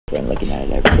and looking at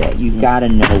it every day. You gotta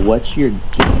know what's your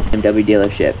BMW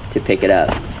dealership to pick it up.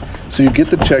 So you get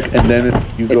the check and then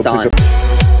you go It's pick on.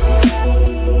 up.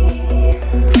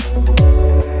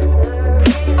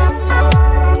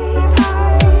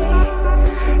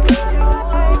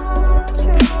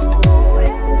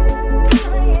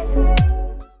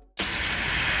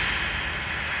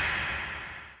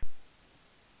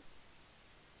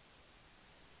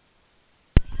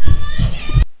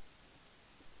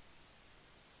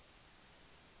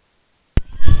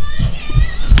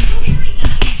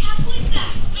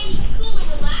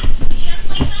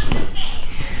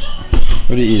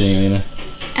 What are you eating, Alina?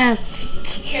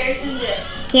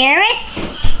 Carrots,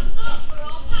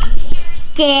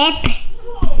 dip,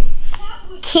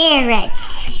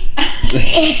 carrots.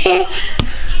 You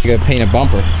gotta paint a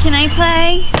bumper. Can I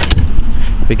play?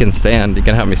 We can sand. You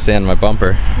can help me sand my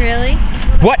bumper. Really?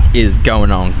 What is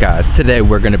going on, guys? Today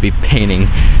we're gonna be painting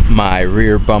my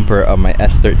rear bumper of my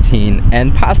S13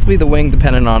 and possibly the wing,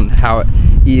 depending on how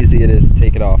easy it is to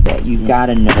take it off. You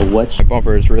gotta know what's My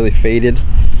bumper is really faded.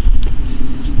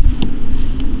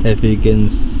 If you can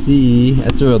see,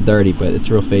 it's real dirty, but it's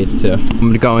real faded too.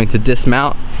 I'm going to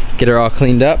dismount, get her all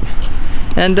cleaned up,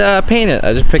 and paint it.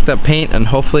 I just picked up paint and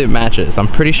hopefully it matches. I'm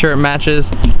pretty sure it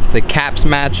matches. The caps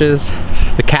matches.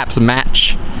 The caps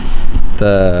match.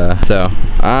 So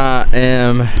I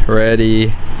am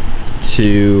ready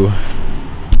to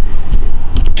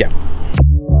go.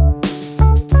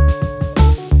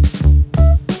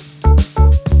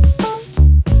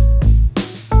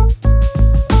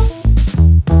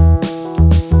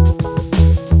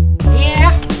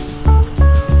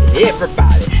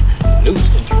 Everybody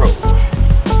lose control.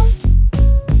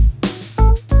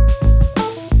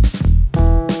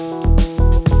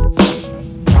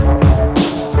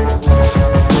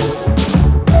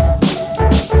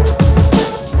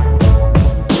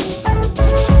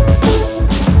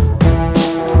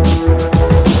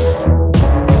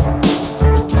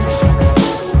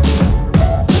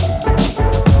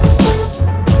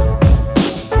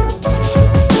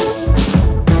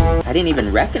 I didn't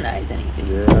even recognize anything.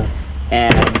 Yeah.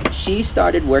 And she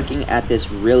started working at this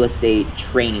real estate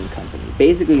training company,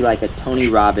 basically like a Tony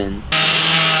Robbins.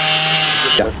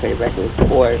 Her favorite was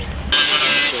Porsche.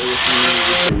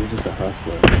 You're just a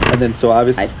hustler. And then so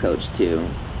obviously Life coach too.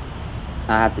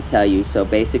 I have to tell you. So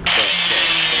basically,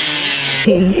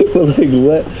 but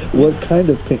like what kind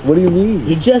of paint? What do you mean?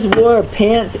 he just wore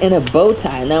pants and a bow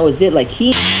tie, and that was it. Like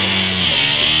he.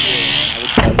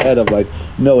 Head of like,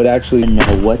 no, it actually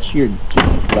know what's your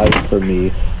life for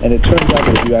me, and it turns out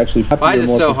that if you actually have Why is a it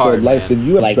more so fulfilled hard, life, man? then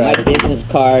you have like my strategy. business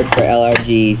card for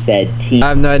LRG said team. I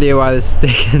have no idea why this is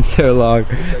taking so long,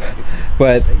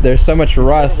 but there's so much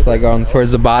rust like on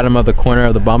towards the bottom of the corner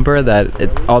of the bumper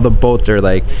that all the bolts are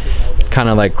like kind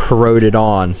of like corroded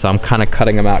on, so I'm kind of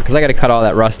cutting them out because I got to cut all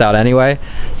that rust out anyway.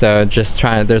 So just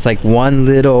trying, there's like one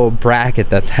little bracket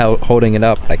that's holding it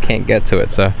up, but I can't get to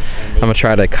it, so I'm gonna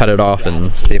try to cut it off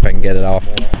and see if I can get it off.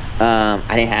 I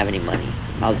didn't have any money.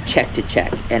 I was check to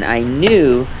check, and I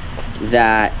knew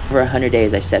that for 100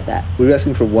 days I said that. Were you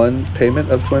asking for one payment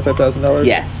of $25,000?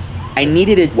 Yes, I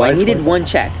needed it. Why I needed 20? one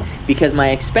check because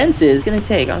my expenses gonna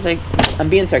take. I was like, I'm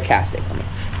being sarcastic.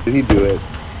 Did he do it?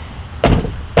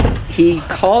 He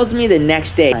calls me the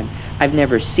next day. I've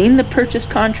never seen the purchase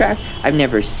contract. I've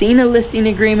never seen a listing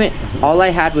agreement. All I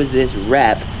had was this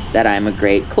rep that I'm a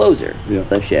great closer. Yeah.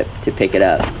 Dealership to pick it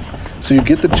up. So you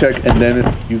get the check and then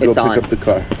you go It's pick on. up the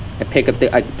car. I pick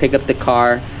up the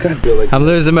car. God, Bill, like, I'm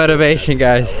losing motivation,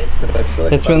 guys.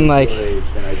 It's been like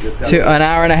an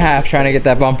hour and a half trying to get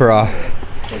that bumper off.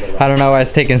 I don't know why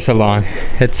it's taking so long.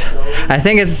 I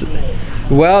think it's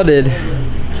welded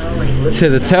to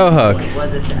the tow hook.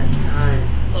 Was it that time?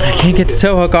 I can't get the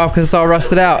tow hook off because it's all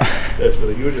rusted out.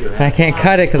 And I can't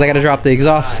cut it because I got to drop the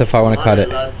exhaust if I want to cut it.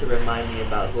 Love to remind me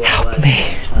about who I Help was.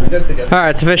 me.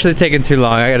 Alright, it's officially taking too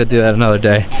long. I got to do that another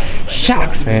day.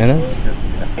 Shucks, man.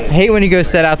 I hate when you go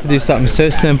set out to do something so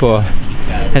simple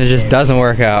and it just doesn't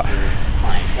work out.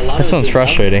 This one's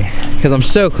frustrating because I'm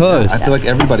so close. I feel like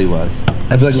everybody was.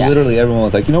 I feel like literally everyone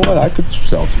was like, you know what, I could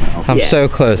sell some out. I'm Yeah, so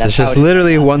close. that's It's just how it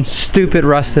literally one stupid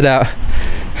rusted out.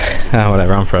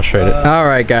 Whatever, I'm frustrated.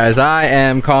 Alright guys, I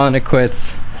am calling it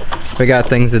quits. We got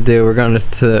things to do.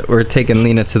 We're taking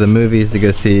Lena to the movies to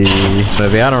go see a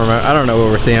movie. I don't know what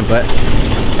we're seeing, but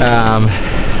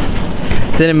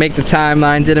didn't make the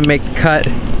timeline, didn't make the cut.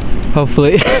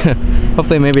 Hopefully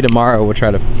hopefully maybe tomorrow we'll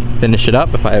try to finish it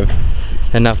up if I have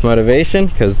enough motivation,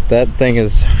 because that thing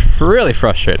is really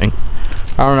frustrating.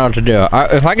 I don't know what to do.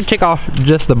 If I could take off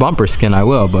just the bumper skin, I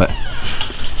will, but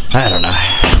I don't know.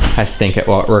 I stink at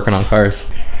working on cars.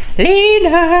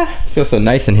 Lena. Feels so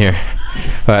nice in here.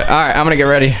 But all right, I'm gonna get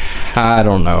ready. I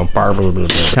don't know.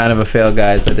 Kind of a fail,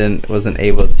 guys. Wasn't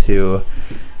able to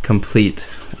complete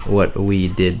what we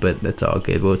did, but that's all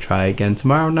good. We'll try again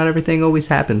tomorrow. Not everything always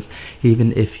happens,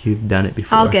 even if you've done it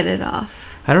before. I'll get it off.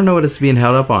 I don't know what it's being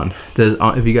held up on.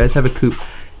 If you guys have a coupe,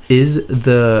 is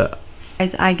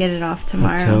I get it off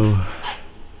tomorrow.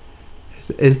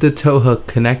 Is the tow hook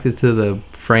connected to the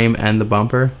frame and the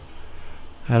bumper?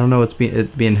 I don't know what's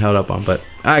being held up on, but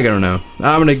I don't know.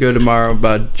 I'm gonna go tomorrow,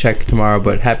 but check tomorrow.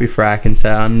 But happy fracking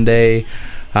Sunday.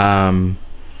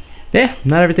 Yeah,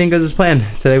 not everything goes as planned.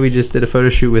 Today we just did a photo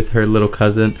shoot with her little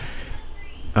cousin.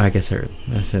 I guess I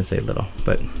shouldn't say little,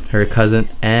 but her cousin,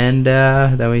 and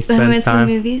then we spent time.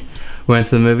 To the movies. We went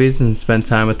to the movies and spent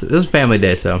time with. It was a family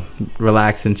day, so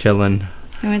relaxing, chilling.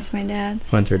 I went to my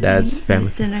dad's. Went to her dad's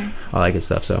family dinner. All that good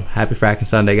stuff. So happy fracking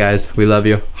Sunday, guys. We love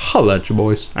you. Holla at you,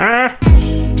 boys. And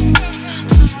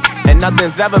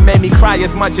nothing's ever made me cry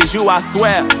as much as you, I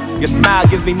swear. Your smile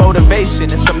gives me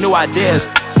motivation and some new ideas.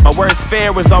 My worst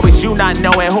fear was always you not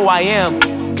knowing who I am.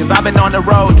 Cause I've been on the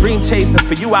road, dream chasing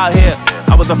for you out here.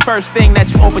 I was the first thing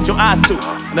that you opened your eyes to,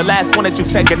 and the last one that you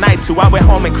said goodnight to. I went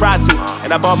home and cried to,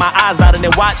 and I bawled my eyes out and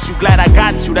then watched you. Glad I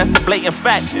got you, that's a blatant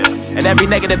fact. And every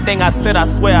negative thing I said, I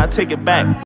swear I take it back.